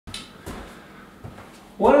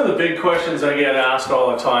One of the big questions I get asked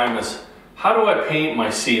all the time is, how do I paint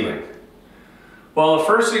my ceiling? Well, the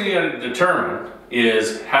first thing you got to determine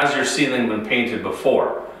is, has your ceiling been painted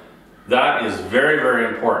before? That is very,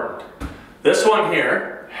 very important. This one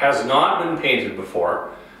here has not been painted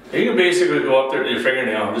before. You can basically go up there with your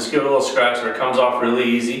fingernail and just give it a little scratch and it comes off really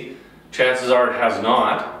easy. Chances are it has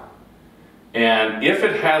not. And if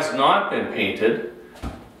it has not been painted,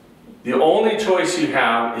 the only choice you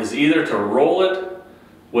have is either to roll it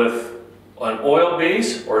with an oil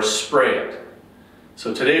base or spray it.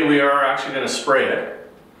 So today we are actually going to spray it,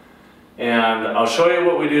 and I'll show you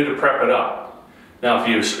what we do to prep it up. Now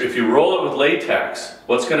if you roll it with latex,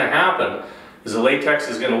 what's going to happen is the latex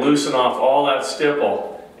is going to loosen off all that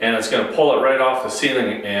stipple and it's going to pull it right off the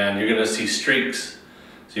ceiling, and you're going to see streaks.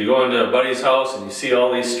 So you go into a buddy's house and you see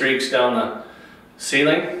all these streaks down the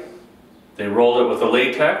ceiling. They rolled it with the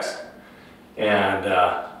latex, and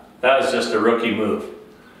that was just a rookie move.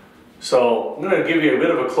 So I'm going to give you a bit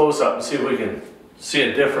of a close-up and see if we can see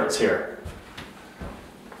a difference here.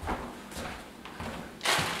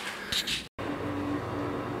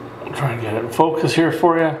 I'll try and get it in focus here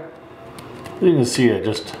for you. You can see it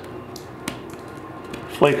just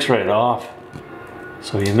flakes right off.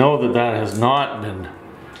 So you know that that has not been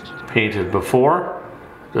painted before.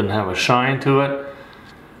 Doesn't have a shine to it.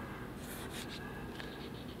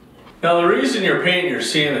 Now the reason you're painting your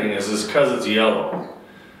ceiling is because it's yellow.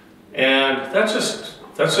 And that's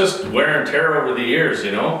just wear and tear over the years,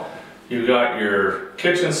 you know. You've got your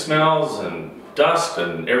kitchen smells and dust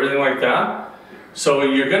and everything like that. So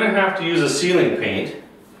you're going to have to use a ceiling paint.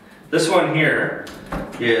 This one here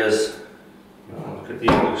is, look at the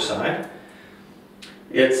other side.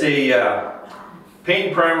 It's a paint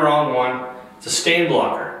and primer all in one. It's a stain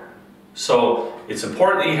blocker. So it's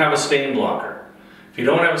important that you have a stain blocker. If you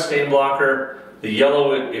don't have a stain blocker, the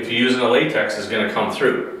yellow, if you're using a latex, is going to come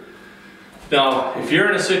through. Now, if you're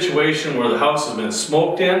in a situation where the house has been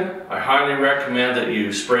smoked in, I highly recommend that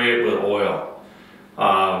you spray it with oil.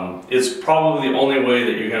 It's probably the only way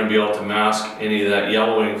that you're going to be able to mask any of that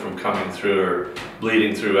yellowing from coming through or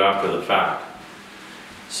bleeding through after the fact.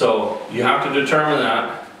 So you have to determine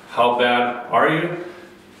that. How bad are you?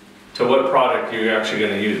 To what product you're actually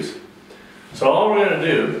going to use. So all we're going to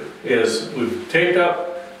do is we've taped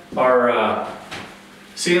up our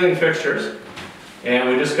ceiling fixtures. And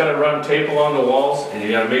we just got to run tape along the walls, and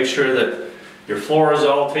you got to make sure that your floor is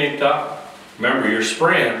all taped up. Remember, you're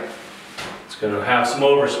spraying, it's going to have some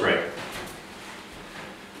overspray.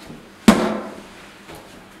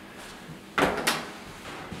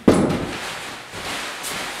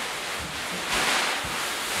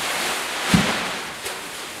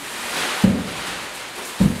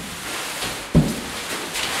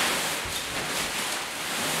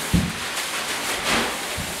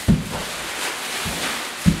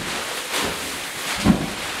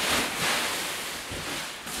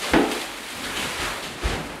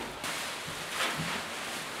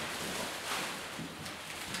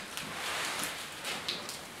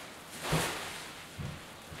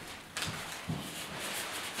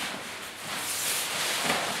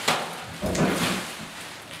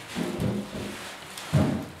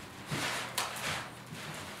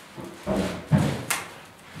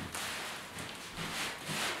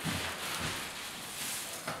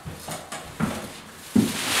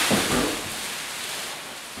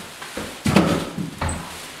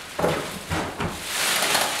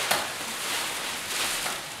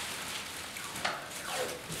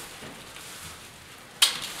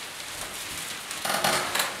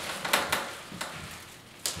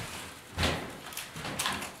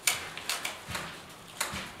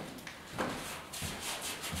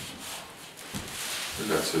 I've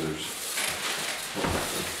got scissors.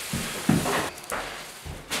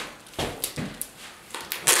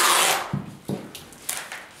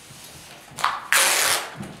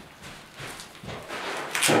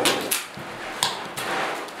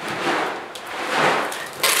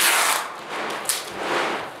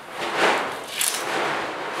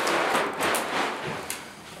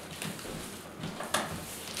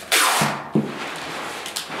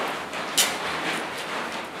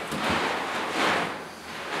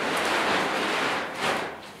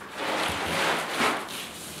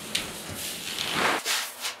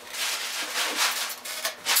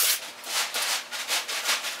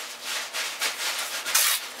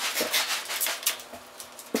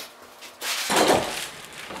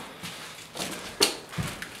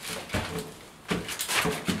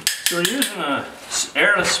 So we're using an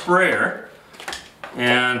airless sprayer,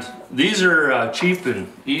 and these are cheap and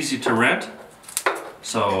easy to rent.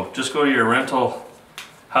 So just go to your rental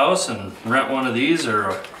house and rent one of these,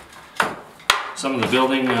 or Some of the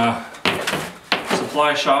building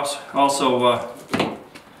supply shops also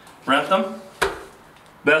rent them.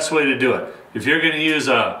 Best way to do it. If you're going to use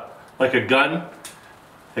like a gun,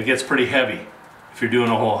 it gets pretty heavy. If you're doing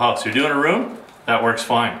a whole house, if you're doing a room, that works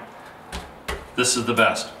fine. This is the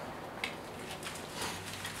best.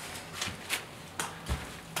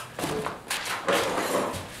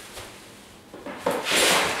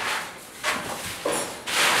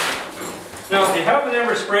 Now, if you haven't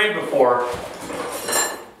ever sprayed before,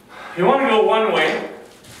 you want to go one way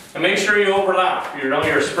and make sure you overlap.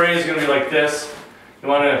 Your spray is going to be like this. You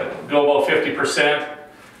want to go about 50%,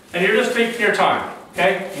 and you're just taking your time,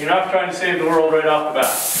 okay? You're not trying to save the world right off the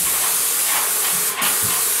bat.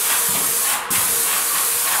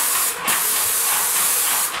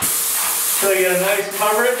 So you get a nice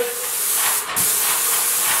coverage.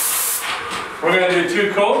 We're going to do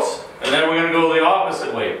 2 coats, and then we're going to go the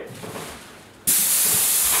opposite way.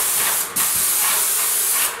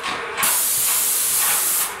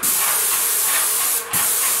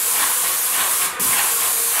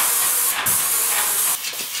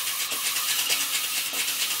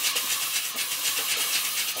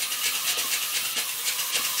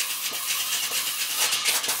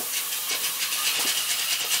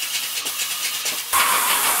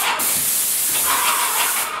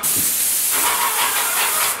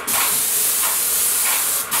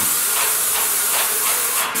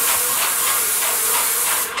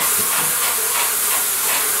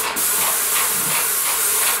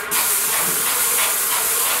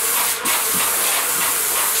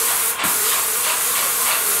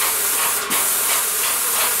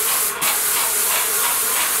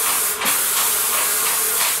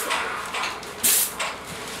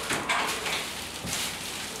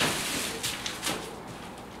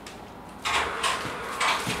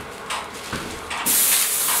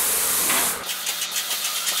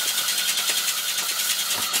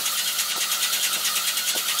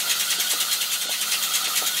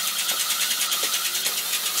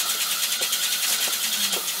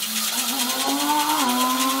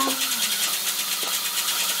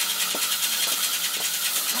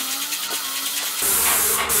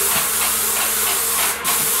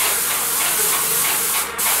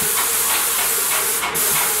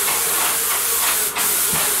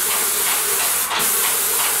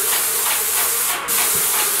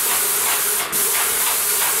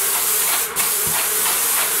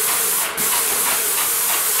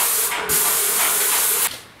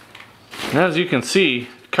 And as you can see,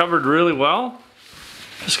 covered really well.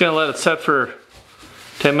 Just gonna let it set for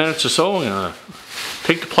 10 minutes or so. I'm gonna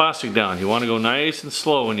take the plastic down. You wanna go nice and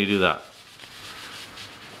slow when you do that.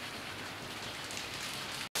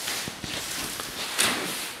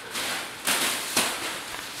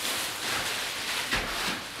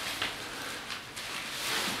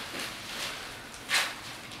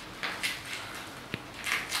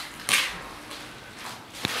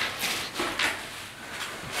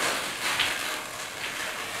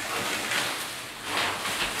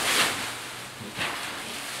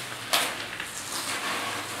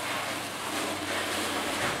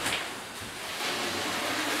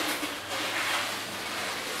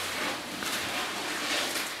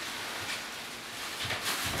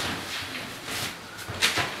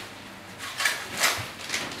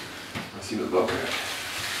 See the look.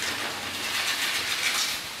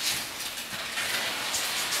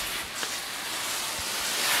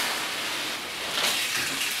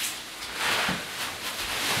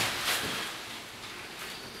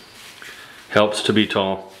 Helps to be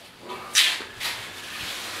tall.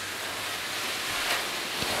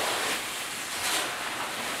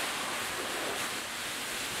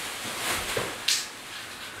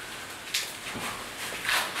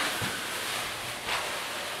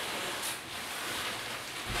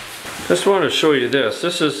 Just wanted to show you this.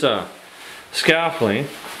 This is scaffolding.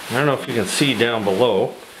 I don't know if you can see down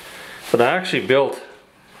below, but I actually built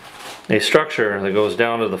a structure that goes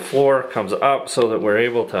down to the floor, comes up so that we're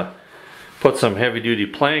able to put some heavy duty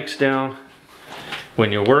planks down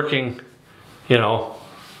when you're working, you know,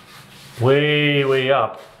 way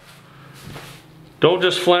up. Don't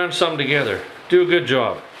just flange something together. Do a good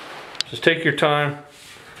job. Just take your time.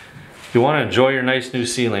 You want to enjoy your nice new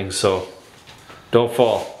ceiling, so don't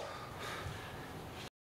fall.